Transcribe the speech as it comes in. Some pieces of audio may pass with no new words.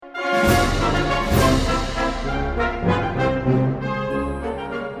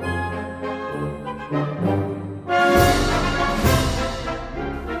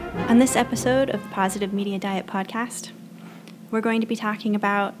this episode of the Positive Media Diet Podcast, we're going to be talking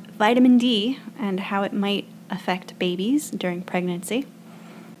about vitamin D and how it might affect babies during pregnancy,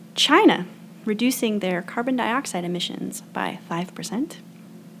 China reducing their carbon dioxide emissions by 5%,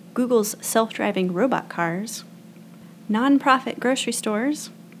 Google's self-driving robot cars, non-profit grocery stores,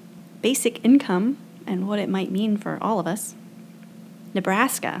 basic income and what it might mean for all of us,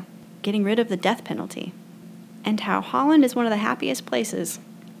 Nebraska getting rid of the death penalty, and how Holland is one of the happiest places,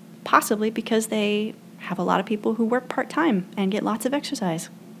 possibly because they have a lot of people who work part-time and get lots of exercise.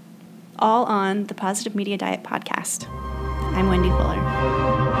 All on the Positive Media Diet Podcast. I'm Wendy Fuller.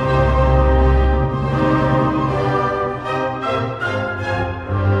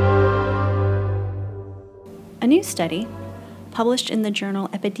 A new study, published in the journal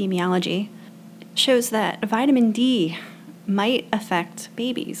Epidemiology, shows that vitamin D might affect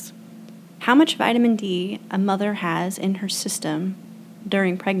babies. How much vitamin D a mother has in her system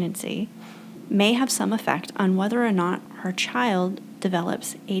during pregnancy may have some effect on whether or not her child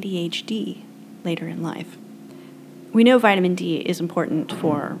develops ADHD later in life. We know vitamin D is important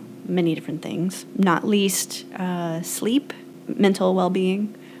for many different things, not least sleep, mental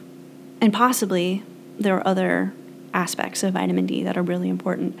well-being, and possibly there are other aspects of vitamin D that are really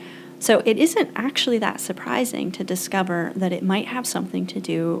important. So it isn't actually that surprising to discover that it might have something to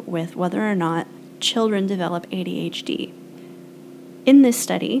do with whether or not children develop ADHD. In this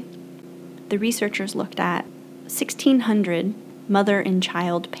study, the researchers looked at 1,600 mother and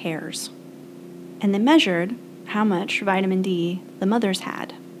child pairs, and they measured how much vitamin D the mothers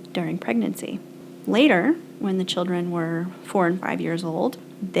had during pregnancy. Later, when the children were 4 and 5 years old,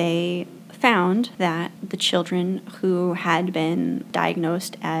 they found that the children who had been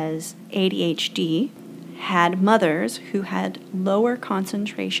diagnosed as ADHD had mothers who had lower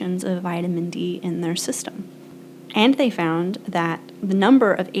concentrations of vitamin D in their system. And they found that the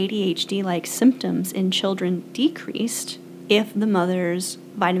number of ADHD-like symptoms in children decreased if the mother's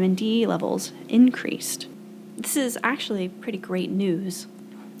vitamin D levels increased. This is actually pretty great news.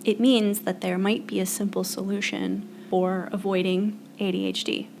 It means that there might be a simple solution for avoiding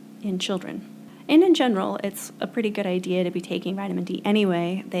ADHD in children. And in general, it's a pretty good idea to be taking vitamin D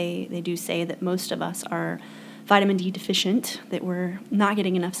anyway. They do say that most of us are vitamin D deficient, that we're not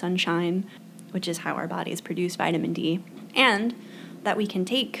getting enough sunshine, which is how our bodies produce vitamin D, and that we can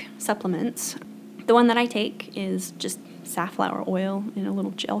take supplements. The one that I take is just safflower oil in a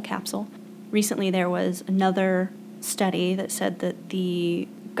little gel capsule. Recently, there was another study that said that the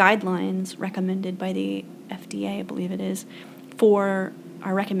guidelines recommended by the FDA, I believe it is, for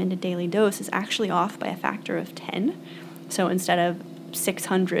our recommended daily dose is actually off by a factor of 10. So instead of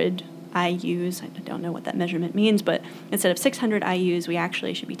 600 IUs, I don't know what that measurement means, but instead of 600 IUs, we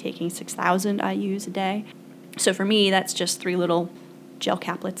actually should be taking 6,000 IUs a day. So for me, that's just 3 little gel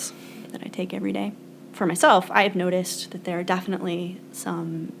caplets that I take every day. For myself, I've noticed that there are definitely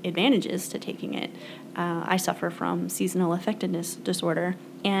some advantages to taking it. I suffer from seasonal affectedness disorder,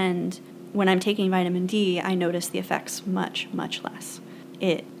 and when I'm taking vitamin D, I notice the effects much, much less.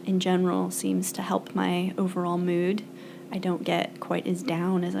 It, in general, seems to help my overall mood. I don't get quite as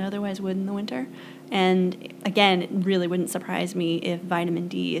down as I otherwise would in the winter. And again, it really wouldn't surprise me if vitamin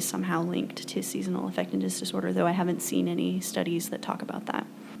D is somehow linked to seasonal affectedness disorder, though I haven't seen any studies that talk about that.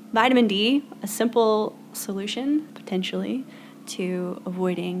 Vitamin D, a simple solution, potentially, to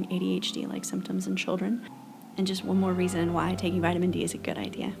avoiding ADHD-like symptoms in children. And just one more reason why taking vitamin D is a good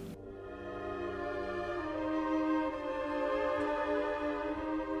idea.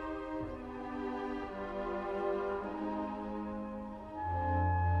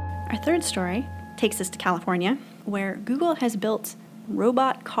 Our third story takes us to California, where Google has built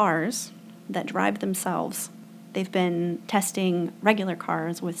robot cars that drive themselves. They've been testing regular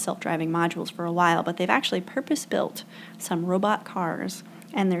cars with self-driving modules for a while, but they've actually purpose-built some robot cars,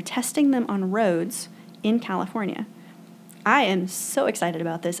 and they're testing them on roads in California. I am so excited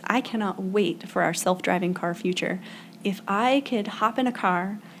about this. I cannot wait for our self-driving car future. If I could hop in a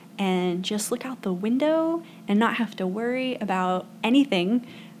car and just look out the window and not have to worry about anything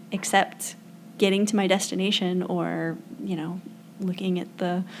except getting to my destination or, looking at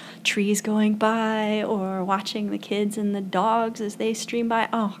the trees going by or watching the kids and the dogs as they stream by.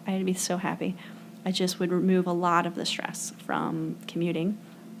 Oh, I'd be so happy. I just would remove a lot of the stress from commuting.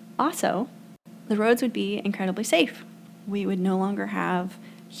 Also, the roads would be incredibly safe. We would no longer have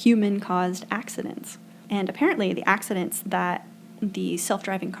human-caused accidents. And apparently the accidents that the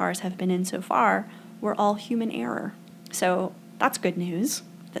self-driving cars have been in so far were all human error. So that's good news,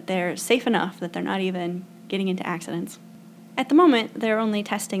 that they're safe enough that they're not even getting into accidents. At the moment, they're only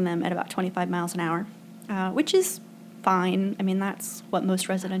testing them at about 25 miles an hour, which is fine. I mean, that's what most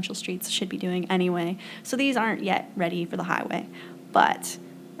residential streets should be doing anyway. So these aren't yet ready for the highway. But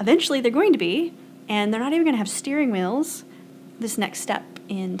eventually they're going to be, and they're not even going to have steering wheels. This next step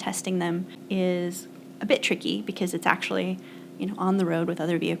in testing them is a bit tricky because it's actually, on the road with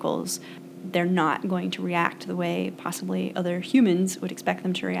other vehicles. They're not going to react the way possibly other humans would expect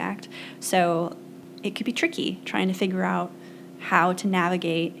them to react. So it could be tricky trying to figure out how to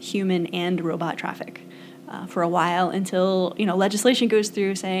navigate human and robot traffic for a while until, legislation goes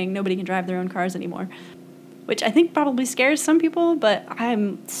through saying nobody can drive their own cars anymore, which I think probably scares some people, but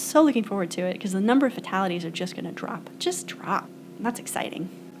I'm so looking forward to it because the number of fatalities are just going to drop. Just drop. And that's exciting.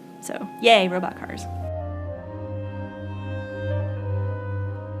 So, yay, robot cars.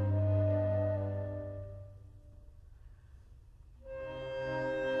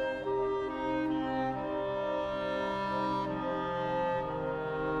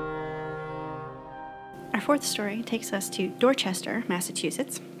 Our fourth story takes us to Dorchester,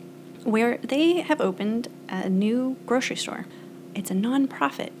 Massachusetts, where they have opened a new grocery store. It's a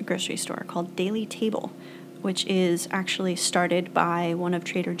nonprofit grocery store called Daily Table, which is actually started by one of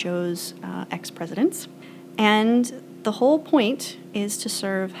Trader Joe's ex-presidents. And the whole point is to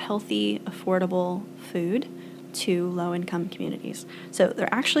serve healthy, affordable food to low-income communities. So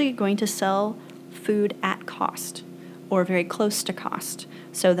they're actually going to sell food at cost, or very close to cost,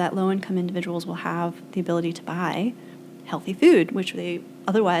 so that low-income individuals will have the ability to buy healthy food, which they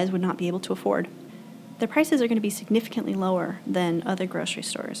otherwise would not be able to afford. Their prices are going to be significantly lower than other grocery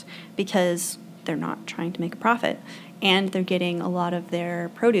stores because they're not trying to make a profit, and they're getting a lot of their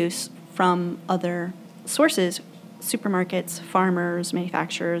produce from other sources, supermarkets, farmers,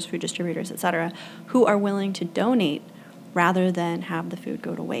 manufacturers, food distributors, etc., who are willing to donate rather than have the food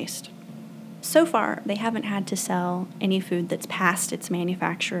go to waste. So far, they haven't had to sell any food that's past its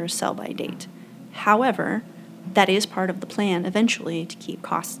manufacturer's sell-by date. However, that is part of the plan eventually to keep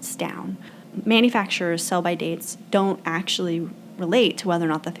costs down. Manufacturers' sell-by dates don't actually relate to whether or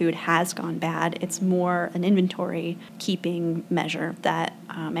not the food has gone bad. It's more an inventory keeping measure that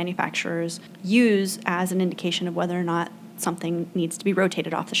manufacturers use as an indication of whether or not something needs to be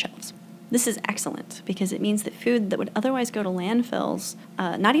rotated off the shelves. This is excellent because it means that food that would otherwise go to landfills,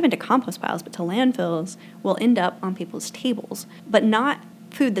 not even to compost piles, but to landfills, will end up on people's tables, but not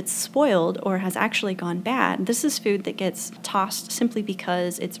food that's spoiled or has actually gone bad. This is food that gets tossed simply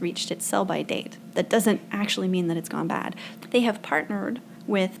because it's reached its sell-by date. That doesn't actually mean that it's gone bad. They have partnered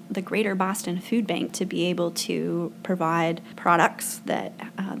with the Greater Boston Food Bank to be able to provide products that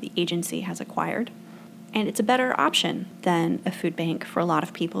the agency has acquired. And it's a better option than a food bank for a lot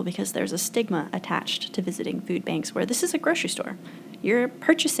of people because there's a stigma attached to visiting food banks where this is a grocery store. You're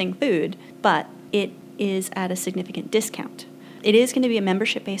purchasing food, but it is at a significant discount. It is going to be a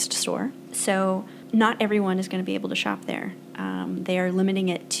membership-based store, so not everyone is going to be able to shop there. They are limiting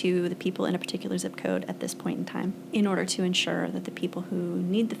it to the people in a particular zip code at this point in time in order to ensure that the people who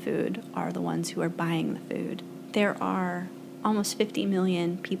need the food are the ones who are buying the food. There are almost 50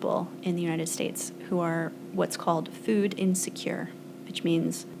 million people in the United States who are what's called food insecure, which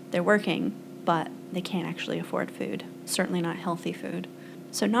means they're working, but they can't actually afford food, certainly not healthy food.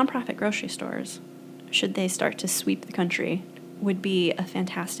 So nonprofit grocery stores, should they start to sweep the country, would be a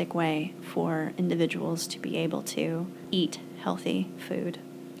fantastic way for individuals to be able to eat healthy food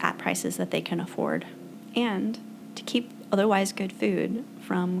at prices that they can afford and to keep otherwise good food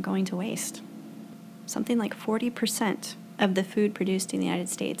from going to waste. Something like 40% of the food produced in the United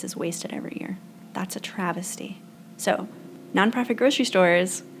States is wasted every year. That's a travesty. So, nonprofit grocery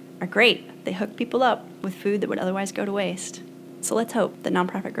stores are great. They hook people up with food that would otherwise go to waste. So let's hope that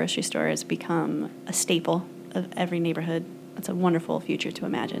nonprofit grocery stores become a staple of every neighborhood. That's a wonderful future to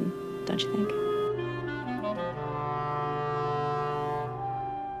imagine, don't you think?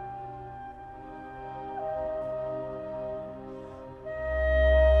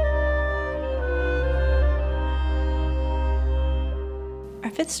 Our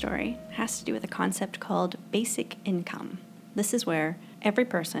fifth story has to do with a concept called basic income. This is where every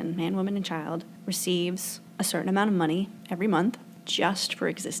person, man, woman, and child, receives a certain amount of money every month just for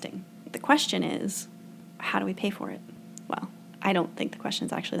existing. The question is, how do we pay for it? Well, I don't think the question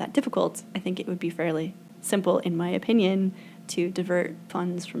is actually that difficult. I think it would be fairly simple, in my opinion, to divert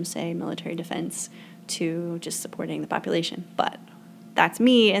funds from, say, military defense to just supporting the population. But that's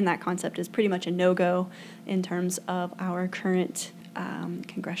me, and that concept is pretty much a no-go in terms of our current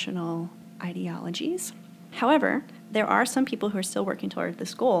congressional ideologies. However, there are some people who are still working toward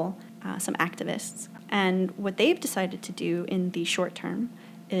this goal, some activists, and what they've decided to do in the short term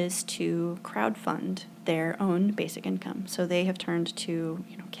is to crowdfund their own basic income. So they have turned to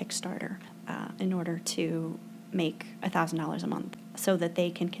Kickstarter in order to make $1,000 a month so that they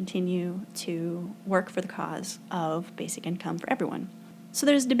can continue to work for the cause of basic income for everyone. So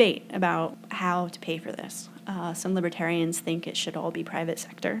there's debate about how to pay for this. Some libertarians think it should all be private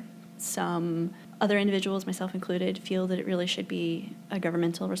sector. Some other individuals, myself included, feel that it really should be a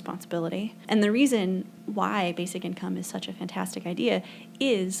governmental responsibility. And the reason why basic income is such a fantastic idea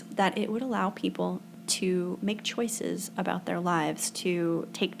is that it would allow people to make choices about their lives, to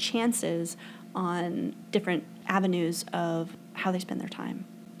take chances on different avenues of how they spend their time.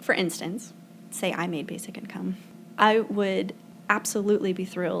 For instance, say I made basic income. I would absolutely be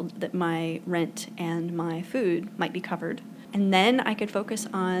thrilled that my rent and my food might be covered. And then I could focus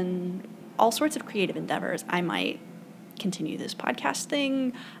on all sorts of creative endeavors. I might continue this podcast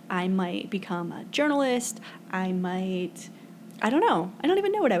thing. I might become a journalist. I don't know. I don't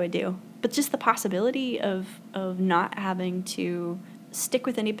even know what I would do. But just the possibility of not having to stick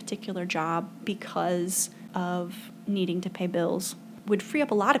with any particular job because of needing to pay bills would free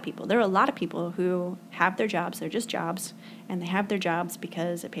up a lot of people. There are a lot of people who have their jobs, they're just jobs, and they have their jobs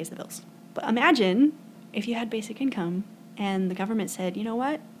because it pays the bills. But imagine if you had basic income and the government said, you know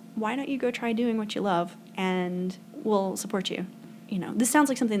what, why don't you go try doing what you love and we'll support you. You know, this sounds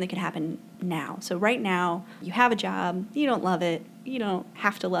like something that could happen now. So right now, you have a job, you don't love it, you don't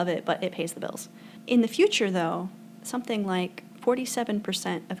have to love it, but it pays the bills. In the future, though, something like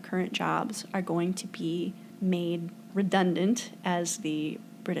 47% of current jobs are going to be made redundant, as the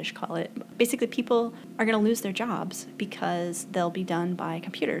British call it. Basically, people are going to lose their jobs because they'll be done by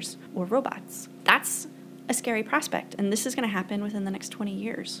computers or robots. That's a scary prospect, and this is going to happen within the next 20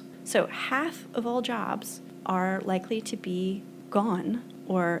 years. So half of all jobs are likely to be gone,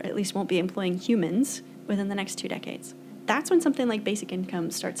 or at least won't be employing humans within the next 2 decades. That's when something like basic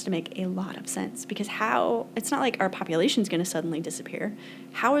income starts to make a lot of sense, because it's not like our population's going to suddenly disappear.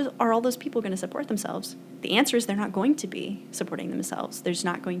 Are all those people going to support themselves? The answer is they're not going to be supporting themselves. There's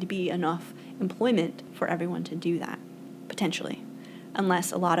not going to be enough employment for everyone to do that, potentially,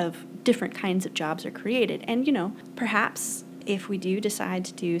 unless a lot of different kinds of jobs are created. And, perhaps if we do decide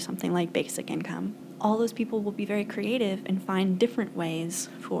to do something like basic income, all those people will be very creative and find different ways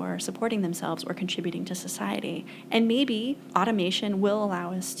for supporting themselves or contributing to society. And maybe automation will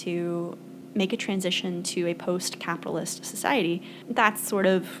allow us to make a transition to a post-capitalist society. That's sort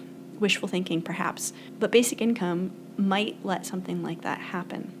of wishful thinking, perhaps. But basic income might let something like that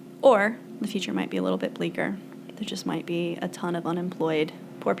happen. Or the future might be a little bit bleaker. There just might be a ton of unemployed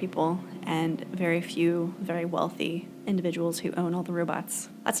poor people and very few very wealthy individuals who own all the robots.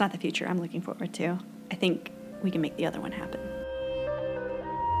 That's not the future I'm looking forward to. I think we can make the other one happen.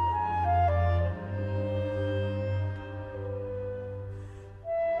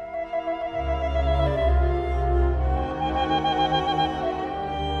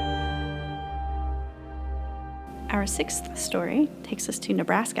 Our sixth story takes us to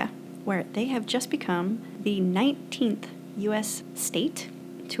Nebraska, where they have just become the 19th U.S. state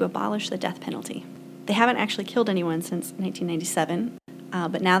to abolish the death penalty. They haven't actually killed anyone since 1997,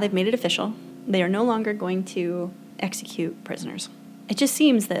 but now they've made it official. They are no longer going to execute prisoners. It just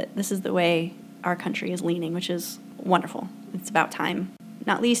seems that this is the way our country is leaning, which is wonderful. It's about time.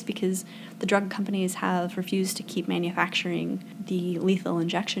 Not least because the drug companies have refused to keep manufacturing the lethal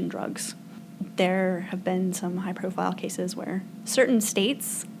injection drugs. There have been some high-profile cases where certain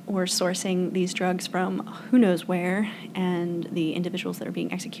states were sourcing these drugs from who knows where, and the individuals that are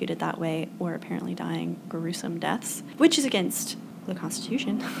being executed that way were apparently dying gruesome deaths, which is against the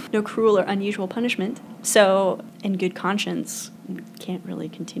Constitution. No cruel or unusual punishment. So, in good conscience, we can't really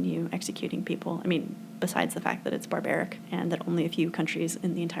continue executing people. I mean, besides the fact that it's barbaric and that only a few countries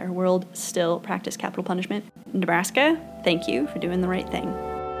in the entire world still practice capital punishment. Nebraska, thank you for doing the right thing.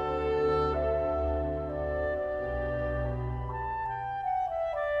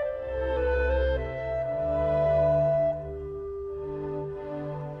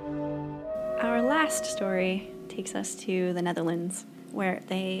 Our last story takes us to the Netherlands, where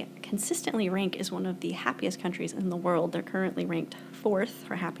they consistently rank as one of the happiest countries in the world. They're currently ranked 4th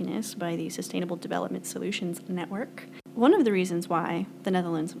for happiness by the Sustainable Development Solutions Network. One of the reasons why the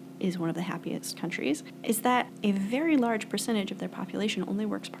Netherlands is one of the happiest countries is that a very large percentage of their population only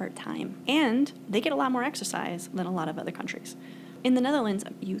works part-time, and they get a lot more exercise than a lot of other countries. In the Netherlands,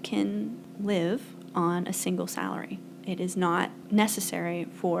 you can live on a single salary. It is not necessary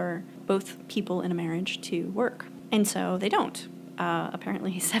for both people in a marriage to work. And so they don't.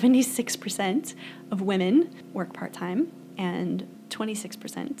 Apparently 76% of women work part-time and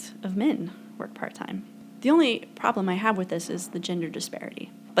 26% of men work part-time. The only problem I have with this is the gender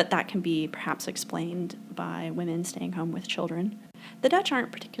disparity, but that can be perhaps explained by women staying home with children. The Dutch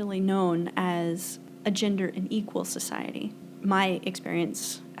aren't particularly known as a gender and equal society. My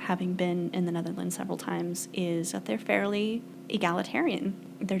experience, having been in the Netherlands several times, is that they're fairly egalitarian.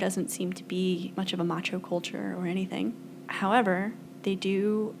 There doesn't seem to be much of a macho culture or anything. However, they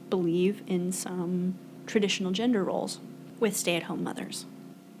do believe in some traditional gender roles with stay-at-home mothers.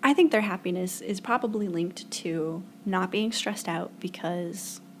 I think their happiness is probably linked to not being stressed out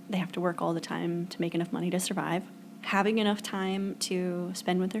because they have to work all the time to make enough money to survive, having enough time to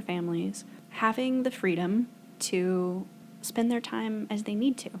spend with their families, having the freedom to spend their time as they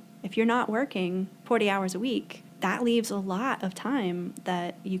need to. If you're not working 40 hours a week, that leaves a lot of time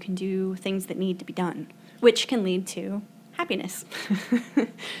that you can do things that need to be done, which can lead to happiness.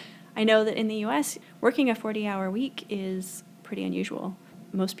 I know that in the US, working a 40-hour week is pretty unusual.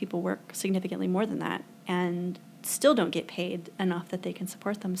 Most people work significantly more than that and still don't get paid enough that they can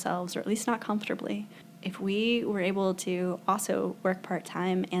support themselves, or at least not comfortably. If we were able to also work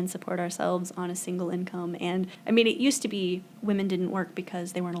part-time and support ourselves on a single income, and it used to be women didn't work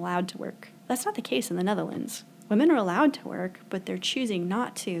because they weren't allowed to work. That's not the case in the Netherlands. Women are allowed to work, but they're choosing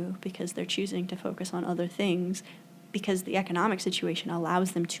not to because they're choosing to focus on other things because the economic situation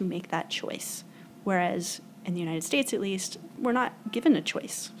allows them to make that choice. Whereas in the United States, at least, we're not given a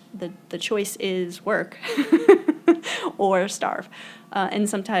choice. The choice is work or starve. And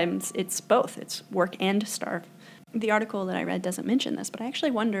sometimes it's both. It's work and starve. The article that I read doesn't mention this, but I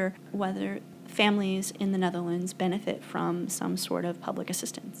actually wonder whether families in the Netherlands benefit from some sort of public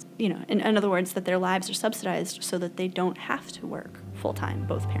assistance. In other words, that their lives are subsidized so that they don't have to work full-time,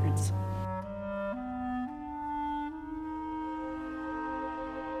 both parents.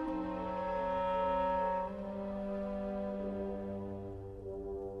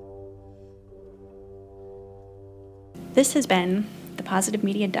 This has been the Positive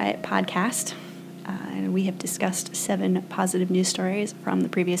Media Diet podcast, and we have discussed 7 positive news stories from the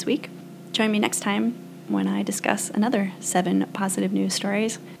previous week. Join me next time when I discuss another 7 positive news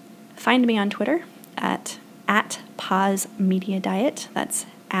stories. Find me on Twitter at PosMediaDiet. That's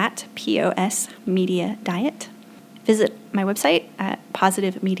at POS Media Diet. Visit my website at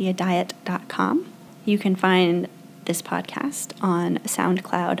positivemediadiet.com. You can find this podcast on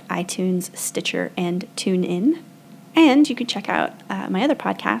SoundCloud, iTunes, Stitcher, and TuneIn. And you can check out my other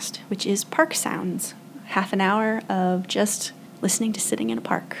podcast, which is Park Sounds, half an hour of just listening to sitting in a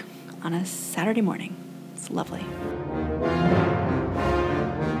park on a Saturday morning. It's lovely.